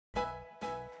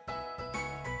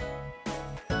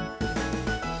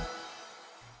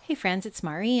Hey friends, it's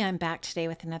Mari. I'm back today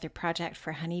with another project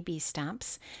for Honeybee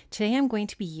Stamps. Today I'm going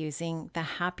to be using the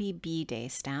Happy Bee Day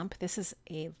stamp. This is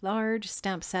a large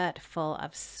stamp set full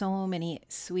of so many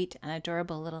sweet and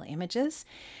adorable little images.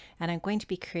 And I'm going to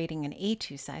be creating an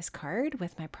A2 size card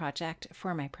with my project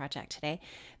today.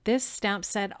 This stamp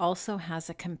set also has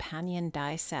a companion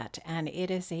die set, and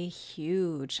it is a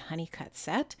huge honey cut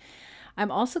set.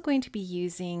 I'm also going to be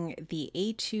using the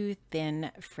A2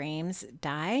 Thin Frames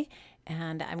die,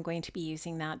 and I'm going to be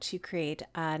using that to create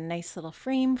a nice little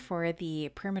frame for the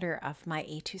perimeter of my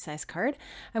A2 size card.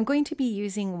 I'm going to be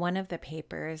using one of the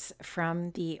papers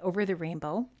from the Over the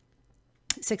Rainbow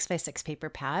 6x6 paper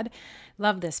pad.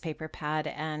 Love this paper pad,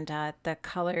 and the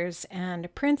colors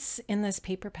and prints in this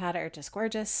paper pad are just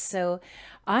gorgeous. So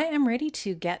I am ready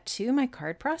to get to my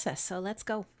card process. So let's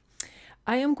go.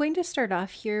 I am going to start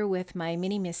off here with my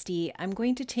Mini Misty. I'm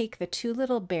going to take the two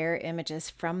little bear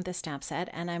images from the stamp set,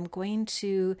 and I'm going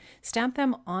to stamp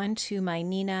them onto my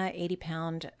Neenah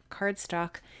 80-pound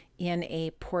cardstock in a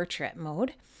portrait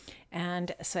mode.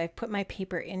 And so I've put my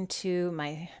paper into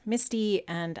my Misty,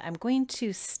 and I'm going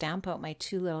to stamp out my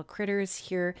two little critters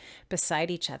here beside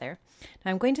each other.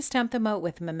 Now I'm going to stamp them out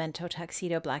with Memento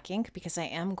Tuxedo black ink because I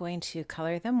am going to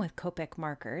color them with Copic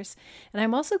markers. And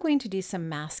I'm also going to do some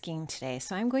masking today.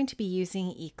 So I'm going to be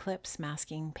using Eclipse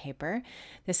masking paper.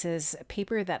 This is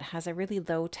paper that has a really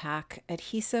low tack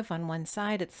adhesive on one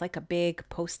side. It's like a big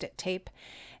post-it tape.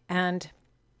 And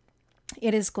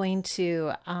it is going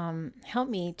to help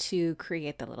me to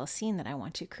create the little scene that I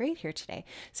want to create here today.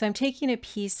 So I'm taking a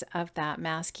piece of that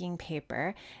masking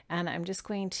paper, and I'm just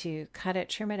going to cut it,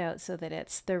 trim it out so that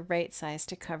it's the right size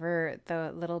to cover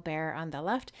the little bear on the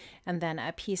left, and then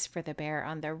a piece for the bear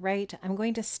on the right. I'm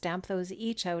going to stamp those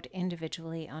each out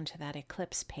individually onto that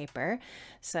Eclipse paper.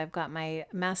 So I've got my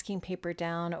masking paper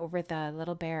down over the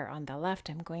little bear on the left.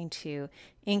 I'm going to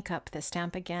ink up the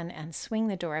stamp again and swing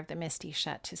the door of the Misty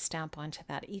shut to stamp onto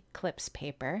that Eclipse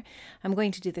paper. I'm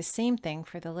going to do the same thing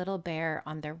for the little bear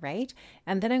on the right,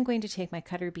 and then I'm going to take my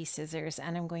Cutter Bee scissors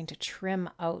and I'm going to trim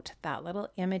out that little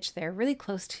image there really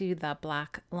close to the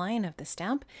black line of the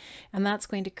stamp, and that's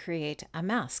going to create a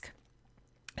mask.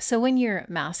 So when you're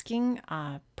masking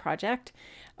a project,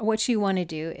 what you want to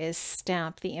do is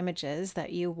stamp the images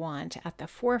that you want at the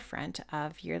forefront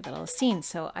of your little scene.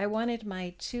 So I wanted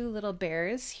my two little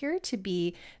bears here to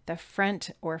be the front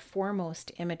or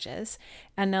foremost images.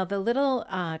 And now the little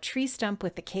tree stump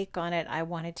with the cake on it, I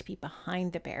wanted to be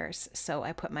behind the bears. So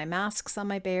I put my masks on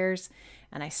my bears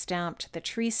and I stamped the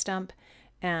tree stump.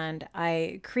 And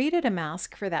I created a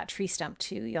mask for that tree stump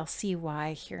too. You'll see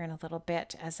why here in a little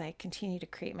bit as I continue to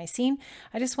create my scene.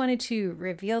 I just wanted to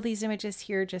reveal these images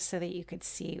here just so that you could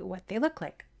see what they look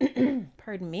like.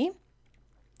 Pardon me.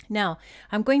 Now,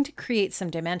 I'm going to create some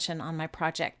dimension on my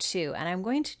project too, and I'm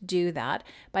going to do that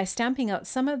by stamping out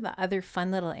some of the other fun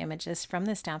little images from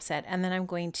the stamp set, and then I'm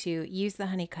going to use the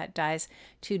honey cut dies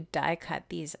to die cut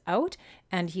these out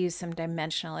and use some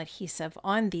dimensional adhesive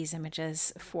on these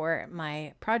images for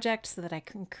my project so that I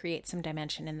can create some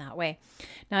dimension in that way.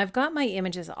 Now, I've got my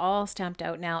images all stamped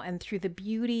out now, and through the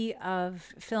beauty of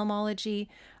Filmology,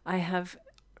 I have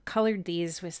colored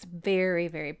these with very,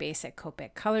 very basic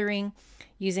Copic coloring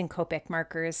using Copic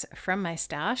markers from my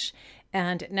stash.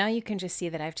 And now you can just see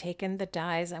that I've taken the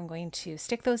dies. I'm going to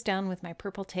stick those down with my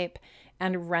purple tape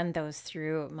and run those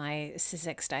through my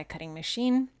Sizzix die cutting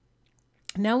machine.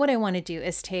 Now what I want to do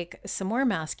is take some more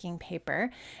masking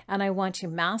paper, and I want to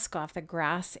mask off the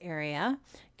grass area. I'm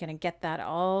going to get that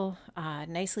all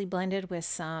nicely blended with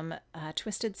some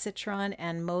Twisted Citron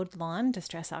and Mowed Lawn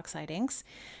Distress Oxide inks.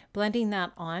 Blending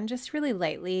that on just really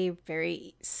lightly,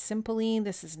 very simply.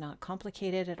 This is not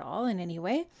complicated at all in any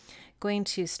way. Going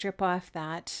to strip off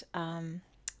that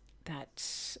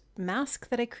that mask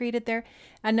that I created there.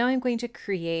 And now I'm going to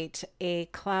create a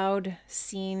cloud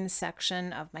scene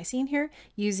section of my scene here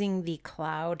using the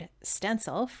cloud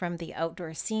stencil from the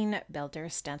Outdoor Scene Builder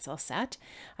stencil set.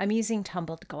 I'm using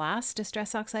Tumbled Glass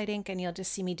Distress Oxide ink, and you'll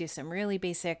just see me do some really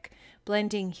basic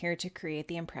blending here to create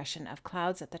the impression of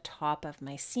clouds at the top of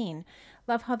my scene.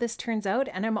 Love how this turns out.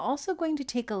 And I'm also going to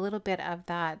take a little bit of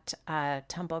that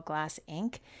Tumbled Glass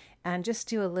ink and just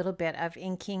do a little bit of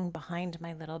inking behind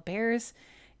my little bears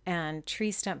and tree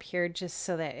stump here, just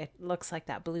so that it looks like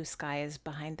that blue sky is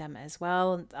behind them as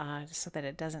well, so that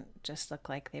it doesn't just look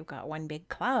like they've got one big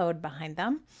cloud behind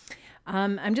them.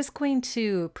 I'm just going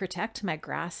to protect my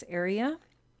grass area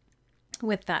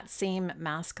with that same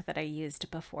mask that I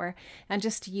used before, and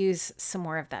just use some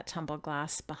more of that tumbled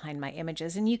glass behind my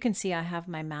images. And you can see I have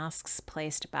my masks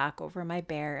placed back over my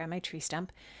bear and my tree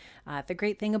stump. The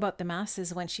great thing about the masks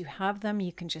is once you have them,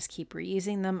 you can just keep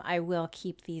reusing them. I will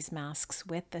keep these masks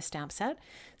with the stamp set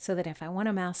so that if I want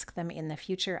to mask them in the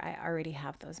future, I already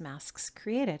have those masks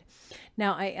created.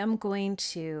 Now I am going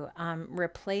to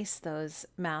replace those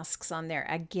masks on there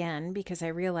again because I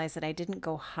realized that I didn't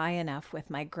go high enough with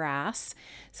my grass.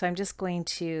 So I'm just going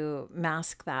to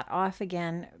mask that off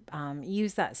again,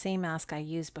 use that same mask I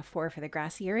used before for the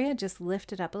grassy area, just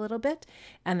lift it up a little bit,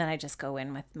 and then I just go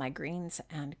in with my greens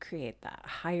and create that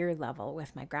higher level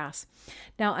with my grass.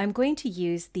 Now I'm going to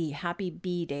use the Happy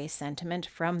Bee Day sentiment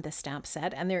from the stamp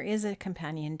set, and there is a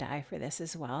companion die for this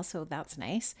as well, so that's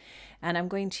nice. And I'm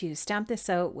going to stamp this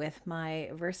out with my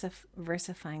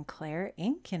VersaFine Clair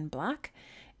ink in black,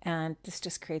 and this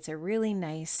just creates a really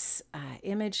nice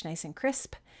image, nice and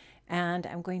crisp. And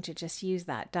I'm going to just use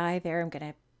that die there. I'm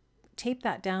going to tape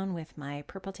that down with my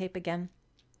purple tape again,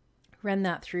 run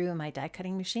that through my die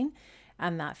cutting machine,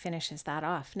 and that finishes that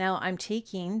off. Now I'm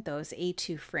taking those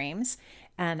A2 frames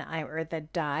or the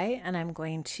die, and I'm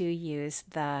going to use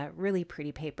the really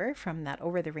pretty paper from that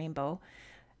Over the Rainbow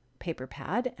paper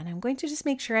pad, and I'm going to just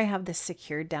make sure I have this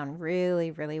secured down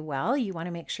really, really well. You want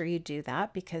to make sure you do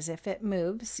that because if it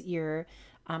moves, your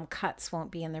cuts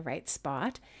won't be in the right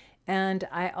spot. And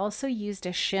I also used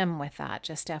a shim with that,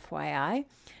 just FYI.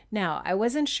 Now, I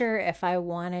wasn't sure if I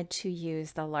wanted to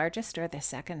use the largest or the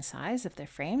second size of the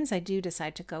frames. I do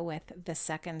decide to go with the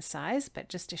second size, but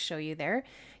just to show you there,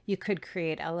 you could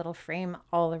create a little frame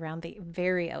all around the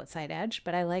very outside edge,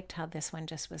 but I liked how this one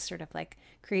just was sort of like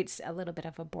creates a little bit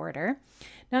of a border.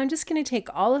 Now I'm just going to take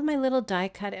all of my little die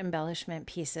cut embellishment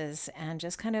pieces and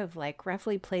just kind of like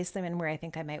roughly place them in where I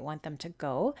think I might want them to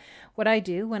go. What I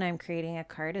do when I'm creating a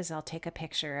card is I'll take a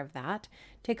picture of that,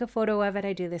 take a photo of it.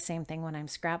 I do the same thing when I'm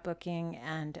scrapbooking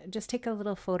and just take a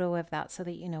little photo of that so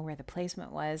that you know where the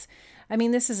placement was. I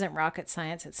mean, this isn't rocket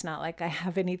science. It's not like I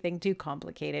have anything too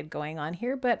complicated going on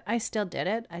here, but I still did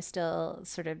it. I still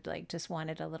sort of like just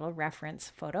wanted a little reference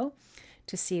photo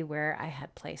to see where I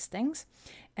had placed things.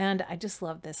 And I just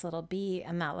love this little bee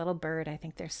and that little bird. I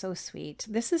think they're so sweet.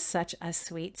 This is such a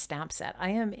sweet stamp set. I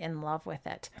am in love with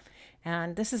it.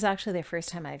 And this is actually the first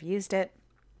time I've used it.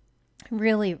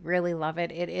 Really, really love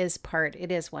it. It is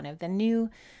one of the new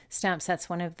stamp sets,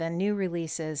 one of the new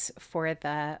releases for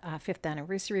the 5th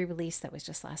anniversary release that was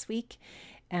just last week.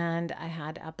 And I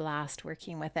had a blast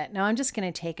working with it. Now I'm just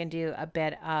going to take and do a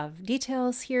bit of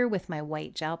details here with my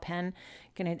white gel pen.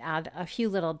 Going to add a few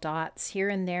little dots here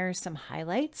and there, some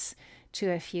highlights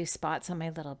to a few spots on my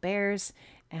little bears.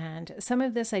 And some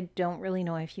of this I don't really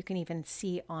know if you can even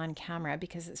see on camera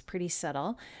because it's pretty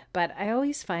subtle, but I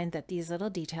always find that these little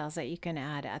details that you can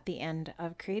add at the end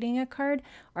of creating a card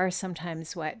are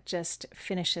sometimes what just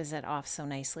finishes it off so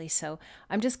nicely. So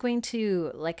I'm just going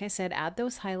to, like I said, add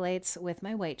those highlights with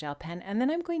my white gel pen, and then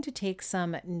I'm going to take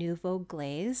some Nouveau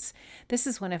Glaze. This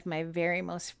is one of my very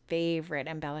most favorite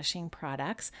embellishing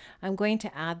products. I'm going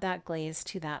to add that glaze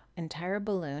to that entire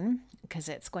balloon because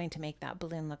it's going to make that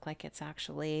balloon look like it's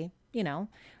actually, you know,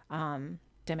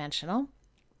 dimensional.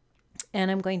 And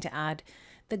I'm going to add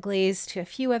the glaze to a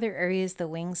few other areas, the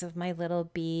wings of my little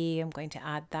bee. I'm going to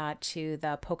add that to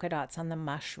the polka dots on the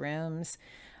mushrooms.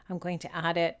 I'm going to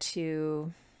add it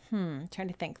to, trying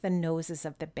to think, the noses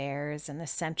of the bears and the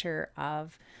center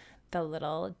of the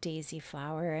little daisy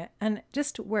flower, and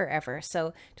just wherever.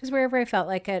 So just wherever I felt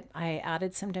like it, I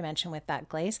added some dimension with that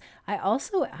glaze. I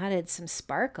also added some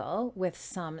sparkle with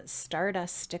some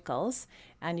Stardust stickles,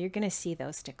 and you're going to see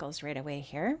those stickles right away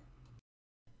here.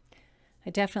 I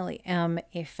definitely am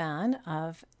a fan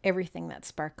of everything that's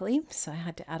sparkly, so I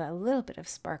had to add a little bit of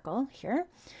sparkle here.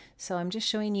 So I'm just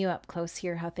showing you up close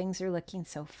here how things are looking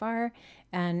so far,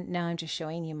 and now I'm just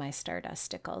showing you my Stardust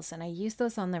stickles, and I use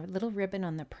those on the little ribbon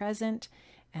on the present,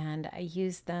 and I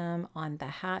use them on the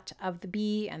hat of the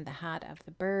bee and the hat of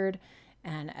the bird,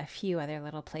 and a few other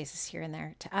little places here and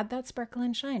there to add that sparkle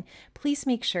and shine. Please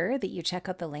make sure that you check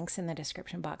out the links in the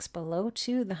description box below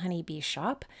to the Honey Bee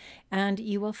shop, and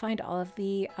you will find all of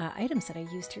the items that I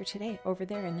used here today over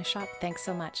there in the shop. Thanks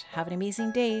so much. Have an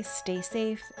amazing day, stay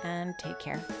safe, and take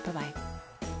care. Bye-bye.